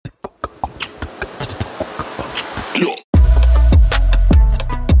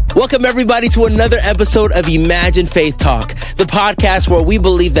Welcome, everybody, to another episode of Imagine Faith Talk, the podcast where we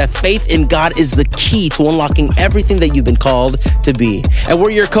believe that faith in God is the key to unlocking everything that you've been called to be. And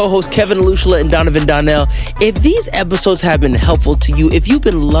we're your co-hosts, Kevin Alushla and Donovan Donnell. If these episodes have been helpful to you, if you've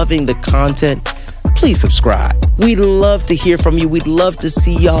been loving the content, please subscribe. We'd love to hear from you. We'd love to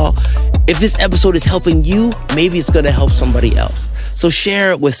see y'all. If this episode is helping you, maybe it's going to help somebody else. So share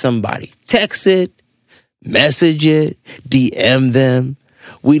it with somebody. Text it, message it, DM them.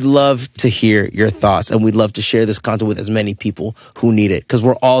 We'd love to hear your thoughts, and we'd love to share this content with as many people who need it, because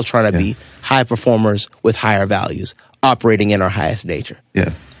we're all trying to be high performers with higher values, operating in our highest nature.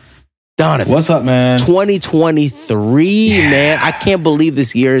 Yeah. Donovan. What's up, man? 2023, man. I can't believe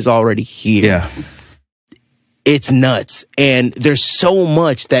this year is already here. Yeah. It's nuts. And there's so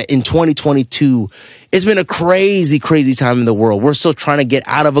much that in 2022, it's been a crazy, crazy time in the world. We're still trying to get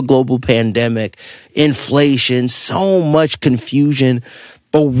out of a global pandemic, inflation, so much confusion.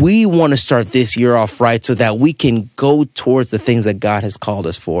 But we want to start this year off right so that we can go towards the things that God has called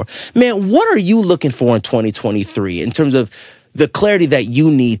us for. Man, what are you looking for in 2023 in terms of the clarity that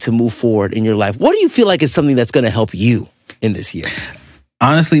you need to move forward in your life? What do you feel like is something that's going to help you in this year?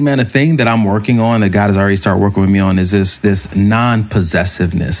 Honestly, man, the thing that I'm working on, that God has already started working with me on, is this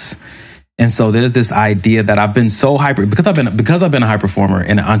non-possessiveness. And so there's this idea that I've been so because I've been a high performer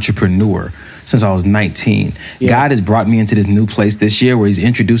and an entrepreneur since I was 19. Yeah. God has brought me into this new place this year where he's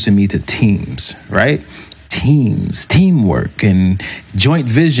introducing me to teams, right? Teams, teamwork, and joint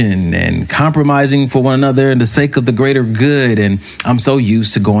vision, and compromising for one another in the sake of the greater good. And I'm so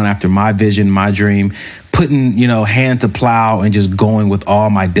used to going after my vision, my dream, putting, hand to plow and just going with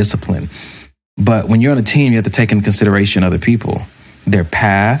all my discipline. But when you're on a team, you have to take into consideration other people, their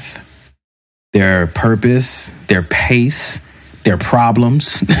path, their purpose, their pace, their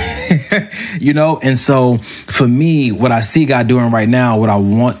problems, And so for me, what I see God doing right now, what I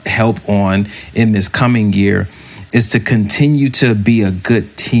want help on in this coming year is to continue to be a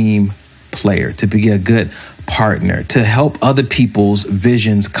good team player, to be a good partner, to help other people's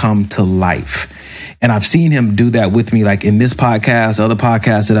visions come to life. And I've seen him do that with me, like in this podcast, other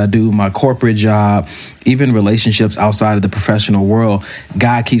podcasts that I do, my corporate job, even relationships outside of the professional world.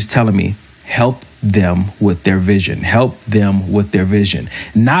 God keeps telling me, help them with their vision. Help them with their vision.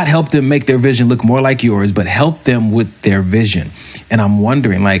 Not help them make their vision look more like yours, but help them with their vision. And I'm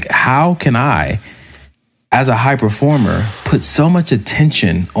wondering, how can I, as a high performer, put so much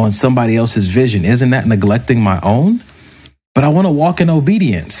attention on somebody else's vision? Isn't that neglecting my own? But I want to walk in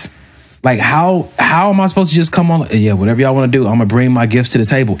obedience. How am I supposed to just come on? Yeah, whatever y'all want to do, I'm going to bring my gifts to the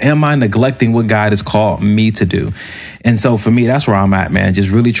table. Am I neglecting what God has called me to do? And so for me, that's where I'm at, man.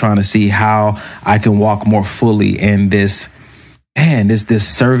 Just really trying to see how I can walk more fully in this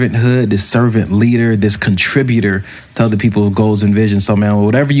servanthood, this servant leader, this contributor to other people's goals and visions. So, man,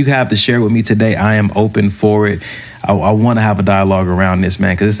 whatever you have to share with me today, I am open for it. I want to have a dialogue around this,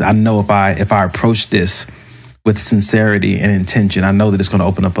 man, because I know if I approach this with sincerity and intention, I know that it's going to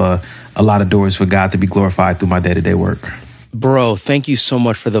open up a lot of doors for God to be glorified through my day-to-day work. Bro, thank you so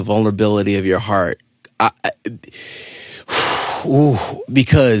much for the vulnerability of your heart.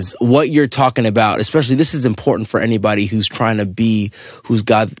 Because what you're talking about, especially this is important for anybody who's trying to be who's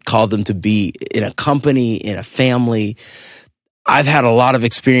God called them to be in a company, in a family. I've had a lot of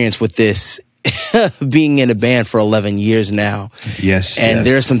experience with this being in a band for 11 years now. Yes. And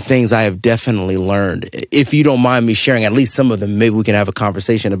there's some things I have definitely learned. If you don't mind me sharing at least some of them, maybe we can have a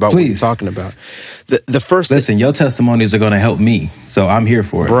conversation about what you're talking about. The first Listen, your testimonies are going to help me, so I'm here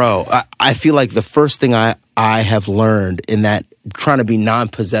for it. Bro, I feel like the first thing I have learned in that trying to be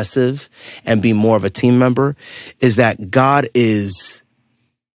non-possessive and be more of a team member is that God is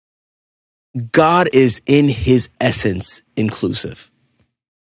in his essence inclusive.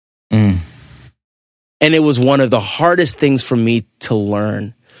 And it was one of the hardest things for me to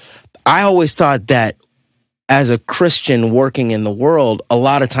learn. I always thought that as a Christian working in the world, a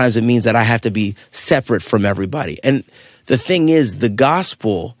lot of times it means that I have to be separate from everybody. And the thing is, the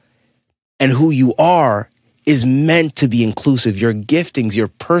gospel and who you are is meant to be inclusive. Your giftings, your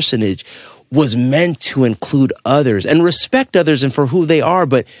personage was meant to include others and respect others and for who they are,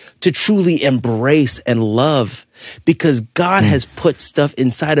 but to truly embrace and love, because God has put stuff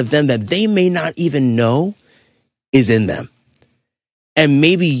inside of them that they may not even know is in them. And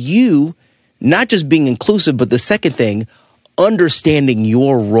maybe you, not just being inclusive, but the second thing, understanding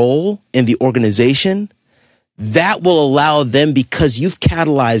your role in the organization, that will allow them, because you've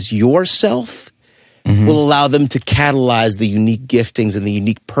catalyzed yourself, will allow them to catalyze the unique giftings and the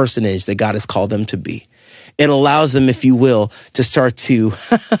unique personage that God has called them to be. It allows them, if you will, to start to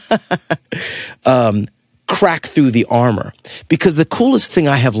crack through the armor. Because the coolest thing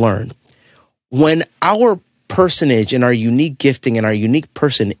I have learned, when our personage and our unique gifting and our unique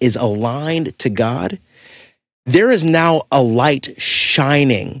person is aligned to God, there is now a light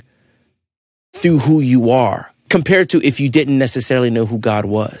shining through who you are compared to if you didn't necessarily know who God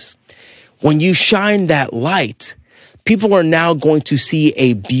was. When you shine that light, people are now going to see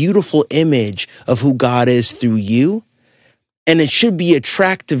a beautiful image of who God is through you. And it should be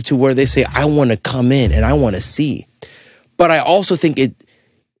attractive to where they say, I want to come in and I want to see. But I also think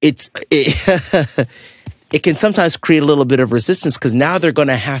it can sometimes create a little bit of resistance because now they're going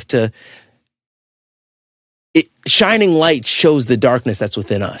to have to, shining light shows the darkness that's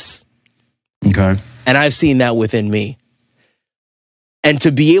within us. Okay. And I've seen that within me. And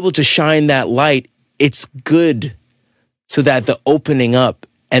to be able to shine that light, it's good so that the opening up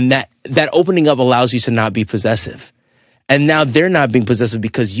and that opening up allows you to not be possessive. And now they're not being possessive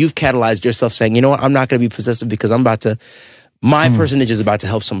because you've catalyzed yourself saying, you know what, I'm not going to be possessive because my personage is about to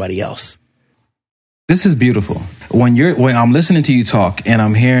help somebody else. This is beautiful. When I'm listening to you talk and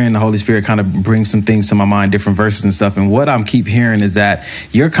I'm hearing the Holy Spirit kind of bring some things to my mind, different verses and stuff. And what I'm keep hearing is that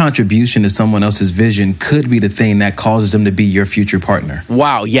your contribution to someone else's vision could be the thing that causes them to be your future partner.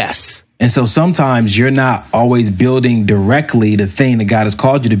 Wow. Yes. And so sometimes you're not always building directly the thing that God has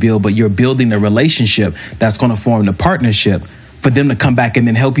called you to build, but you're building a relationship that's going to form the partnership for them to come back and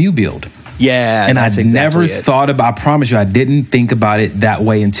then help you build. Yeah. And I never thought about, I promise you, I didn't think about it that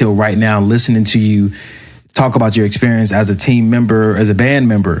way until right now, listening to you talk about your experience as a team member, as a band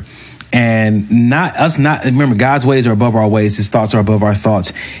member. And remember, God's ways are above our ways. His thoughts are above our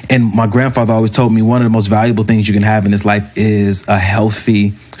thoughts. And my grandfather always told me one of the most valuable things you can have in this life is a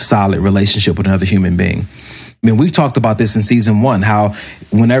healthy, solid relationship with another human being. I mean, we've talked about this in season 1, how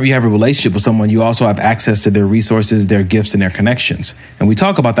whenever you have a relationship with someone, you also have access to their resources, their gifts, and their connections. And we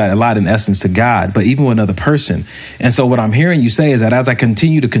talk about that a lot in essence to God, but even with another person. And so what I'm hearing you say is that as I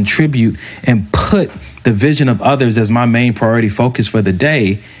continue to contribute and put the vision of others as my main priority focus for the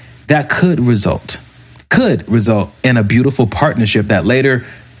day, that could result in a beautiful partnership that later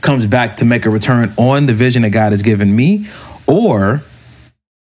comes back to make a return on the vision that God has given me, or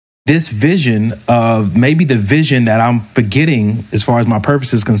this vision of maybe the vision that I'm forgetting as far as my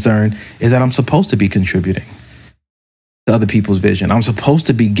purpose is concerned is that I'm supposed to be contributing to other people's vision. I'm supposed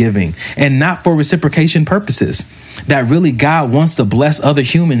to be giving, and not for reciprocation purposes. That really God wants to bless other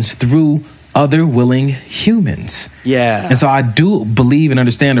humans through other willing humans. Yeah. And so I do believe and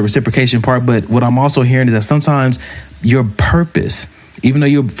understand the reciprocation part, but what I'm also hearing is that sometimes your purpose, even though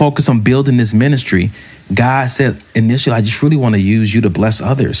you're focused on building this ministry, God said initially, I just really want to use you to bless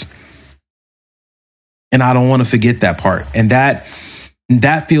others. And I don't want to forget that part. And that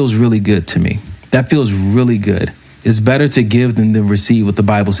feels really good to me. That feels really good. It's better to give than to receive, what the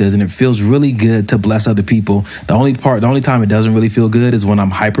Bible says. And it feels really good to bless other people. The only time it doesn't really feel good is when I'm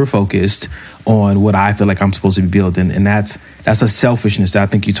hyper focused on what I feel like I'm supposed to be building. And that's a selfishness that I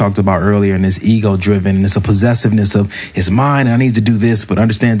think you talked about earlier, and it's ego driven, and it's a possessiveness of it's mine and I need to do this. But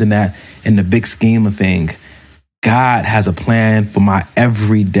understanding that in the big scheme of things, God has a plan for my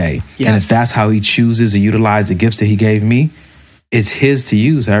everyday. Yes. And if that's how he chooses to utilize the gifts that he gave me, it's his to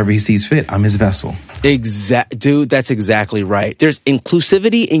use however he sees fit. I'm his vessel. Dude, that's exactly right. There's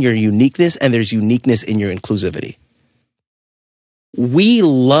inclusivity in your uniqueness, and there's uniqueness in your inclusivity. We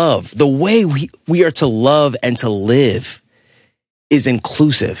love, the way we are to love and to live is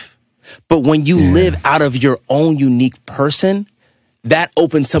inclusive. But when you live out of your own unique person, that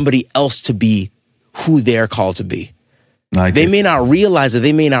opens somebody else to be who they're called to be. They may not realize it,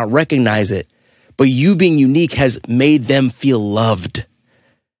 they may not recognize it, but you being unique has made them feel loved.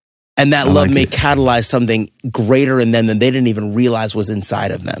 And that love may catalyze something greater in them than they didn't even realize was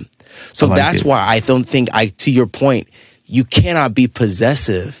inside of them. So that's why I don't think, to your point, you cannot be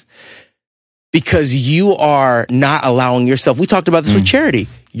possessive because you are not allowing yourself. We talked about this with charity.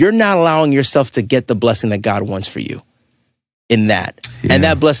 You're not allowing yourself to get the blessing that God wants for you in that. Yeah. And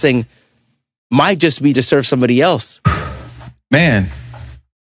that blessing might just be to serve somebody else. Man,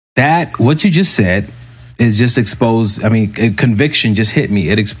 what you just said is just exposed. I mean, conviction just hit me.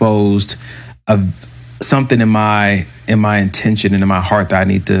 It exposed something in my intention and in my heart that I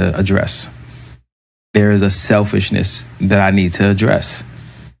need to address. There is a selfishness that I need to address.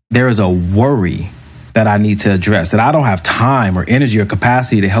 There is a worry that I need to address, that I don't have time or energy or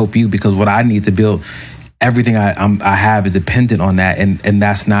capacity to help you because what I need to build, everything I have is dependent on that. And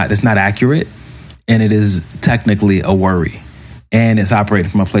that's not accurate. And it is technically a worry. And it's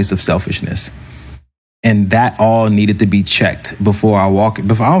operating from a place of selfishness. And that all needed to be checked before I walk into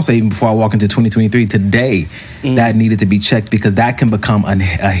 2023. Today, that needed to be checked, because that can become a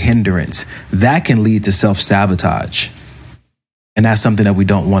hindrance. That can lead to self-sabotage. And that's something that we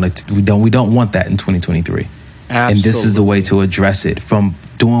don't want to, we don't want that in 2023. Absolutely. And this is the way to address it, from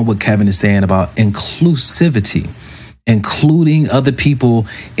doing what Kevin is saying about inclusivity, including other people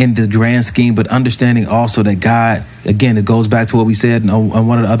in the grand scheme, but understanding also that God, again, it goes back to what we said on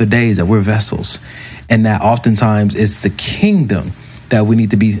one of the other days, that we're vessels. And that oftentimes it's the kingdom that we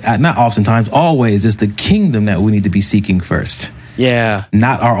need to be, not oftentimes, always, it's the kingdom that we need to be seeking first. Yeah.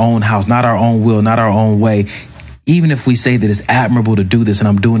 Not our own house, not our own will, not our own way. Even if we say that it's admirable to do this and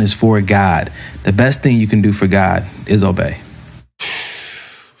I'm doing this for God, the best thing you can do for God is obey.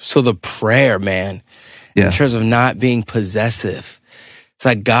 So the prayer, man, in terms of not being possessive, it's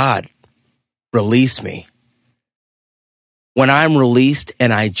like, God, release me. When I'm released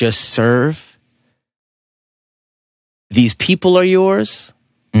and I just serve, these people are yours.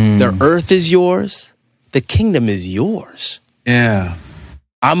 The earth is yours. The kingdom is yours. Yeah.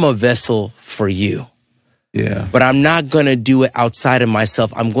 I'm a vessel for you. Yeah. But I'm not going to do it outside of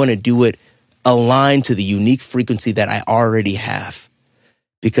myself. I'm going to do it aligned to the unique frequency that I already have,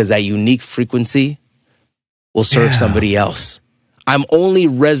 because that unique frequency will serve somebody else. I'm only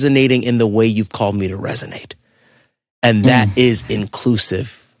resonating in the way you've called me to resonate. And that is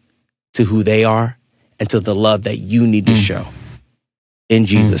inclusive to who they are and to the love that you need to show. In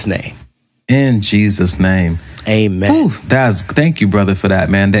Jesus' name. In Jesus' name. Amen. Thank you, brother, for that,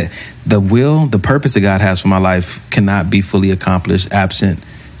 man. That the purpose that God has for my life cannot be fully accomplished absent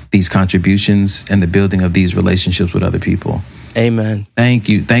these contributions and the building of these relationships with other people. Amen. Thank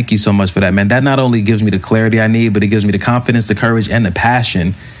you. Thank you so much for that, man. That not only gives me the clarity I need, but it gives me the confidence, the courage, and the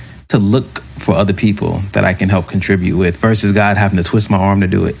passion to look for other people that I can help contribute with, versus God having to twist my arm to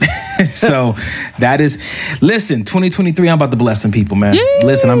do it. So that is, listen, 2023, I'm about to bless some people, man. Yeesh.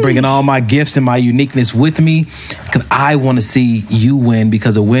 Listen, I'm bringing all my gifts and my uniqueness with me, because I want to see you win,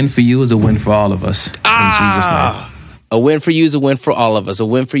 because a win for you is a win for all of us. In Jesus' name. A win for you is a win for all of us. A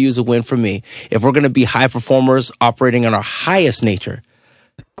win for you is a win for me. If we're going to be high performers operating on our highest nature,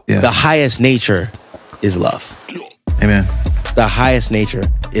 the highest nature is love. Amen. The highest nature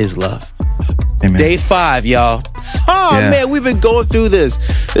is love. Amen. Day 5, y'all. Man, we've been going through this.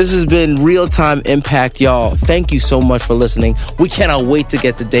 This has been real-time impact, y'all. Thank you so much for listening. We cannot wait to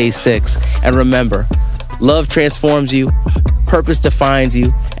get to day 6. And remember, love transforms you, purpose defines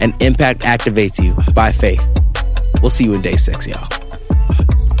you, and impact activates you by faith. We'll see you in day 6, y'all.